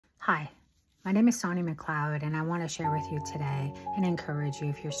Hi, my name is Sonia McLeod, and I want to share with you today and encourage you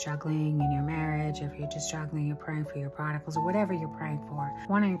if you're struggling in your marriage, if you're just struggling, you're praying for your prodigals, or whatever you're praying for. I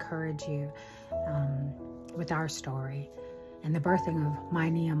want to encourage you with our story and the birthing of My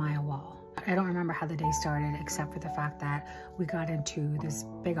Nehemiah Wall. I don't remember how the day started except for the fact that we got into this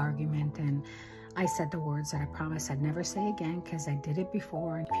big argument and I said the words that I promised I'd never say again because I did it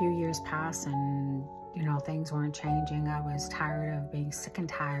before. A few years passed and things weren't changing. I was tired of being sick and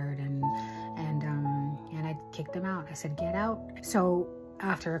tired and I kicked them out. I said, get out. So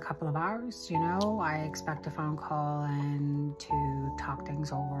after a couple of hours, I expect a phone call and to talk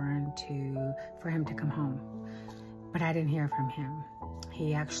things over and for him to come home. But I didn't hear from him.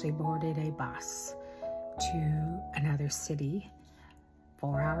 He actually boarded a bus to another city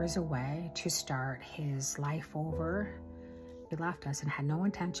 4 hours away to start his life over. He left us and had no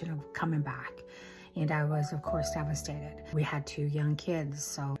intention of coming back. And I was, of course, devastated. We had 2 young kids,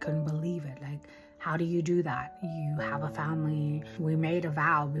 so I couldn't believe it. Like, how do you do that? You have a family. We made a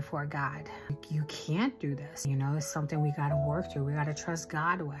vow before God. You can't do this. It's something we got to work through. We got to trust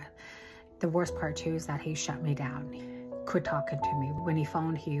God with. The worst part, too, is that he shut me down. Quit talking to me. When he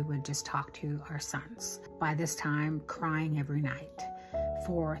phoned, he would just talk to our sons. By this time, crying every night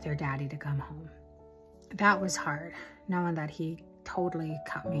for their daddy to come home. That was hard, knowing that he totally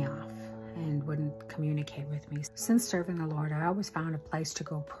cut me off and wouldn't communicate with me. Since serving the Lord, I always found a place to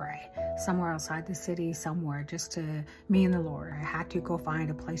go pray. Somewhere outside the city, somewhere, just to me and the Lord. I had to go find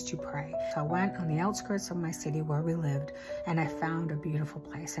a place to pray. So I went on the outskirts of my city where we lived, and I found a beautiful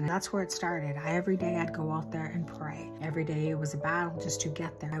place. And that's where it started. Every day I'd go out there and pray. Every day it was a battle just to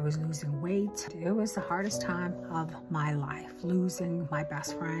get there. I was losing weight. It was the hardest time of my life, losing my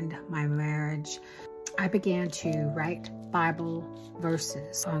best friend, my marriage. I began to write Bible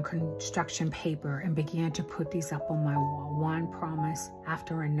verses on construction paper and began to put these up on my wall, one promise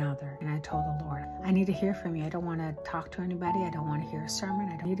after another. And I told the Lord, I need to hear from you. I don't want to talk to anybody. I don't want to hear a sermon.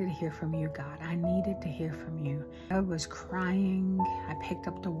 I needed to hear from you, God. I needed to hear from you. I was crying. I picked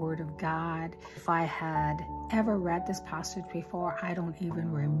up the word of God. If I had ever read this passage before, I don't even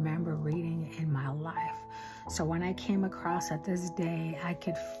remember reading it in my life. So when I came across it this day, I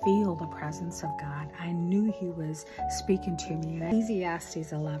could feel the presence of God. I knew he was speaking to me.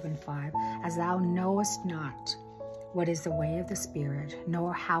 Ecclesiastes 11:5, as thou knowest not what is the way of the Spirit,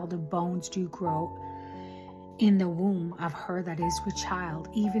 nor how the bones do grow in the womb of her that is with child,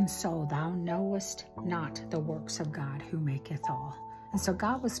 even so thou knowest not the works of God who maketh all. And so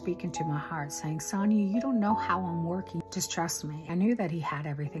God was speaking to my heart saying, Sonia, you don't know how I'm working. Just trust me. I knew that he had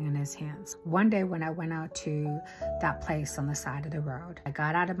everything in his hands. One day when I went out to that place on the side of the road, I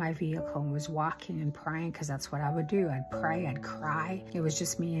got out of my vehicle and was walking and praying because that's what I would do. I'd pray, I'd cry. It was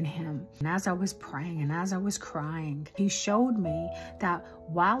just me and him. And as I was praying and as I was crying, he showed me that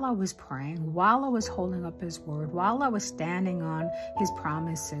while I was praying, while I was holding up his word, while I was standing on his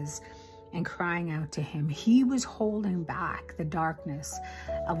promises, and crying out to him, he was holding back the darkness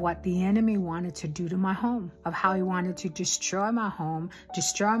of what the enemy wanted to do to my home, of how he wanted to destroy my home,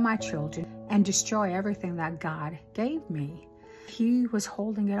 destroy my children, and destroy everything that God gave me. He was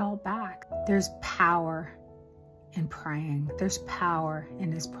holding it all back. There's power in praying. There's power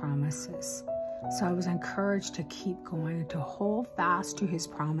in his promises. So I was encouraged to keep going, to hold fast to his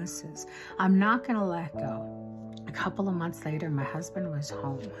promises. I'm not going to let go. A couple of months later, my husband was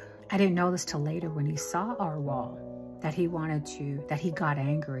home. I didn't know this till later when he saw our wall, that he got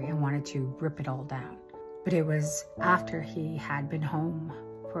angry and wanted to rip it all down. But it was after he had been home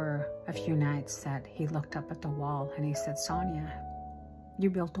for a few nights that he looked up at the wall and he said, Sonia, you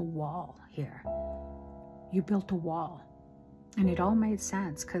built a wall here. You built a wall. And it all made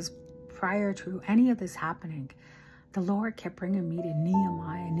sense because prior to any of this happening, the Lord kept bringing me to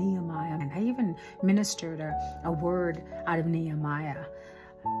Nehemiah, Nehemiah. And I even ministered a word out of Nehemiah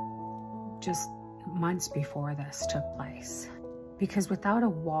just months before this took place. Because without a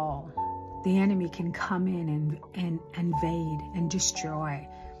wall, the enemy can come in and invade and destroy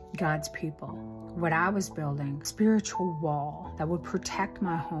God's people. What I was building, a spiritual wall that would protect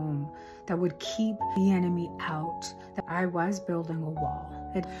my home, that would keep the enemy out. That I was building a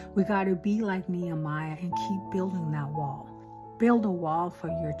wall. We got to be like Nehemiah and keep building that wall. Build a wall for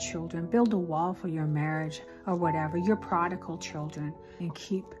your children. Build a wall for your marriage or whatever, your prodigal children, and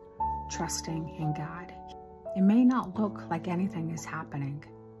keep trusting in God. It may not look like anything is happening,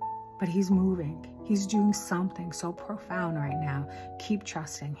 but he's moving. He's doing something so profound right now. Keep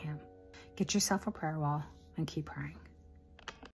trusting him. Get yourself a prayer wall and keep praying.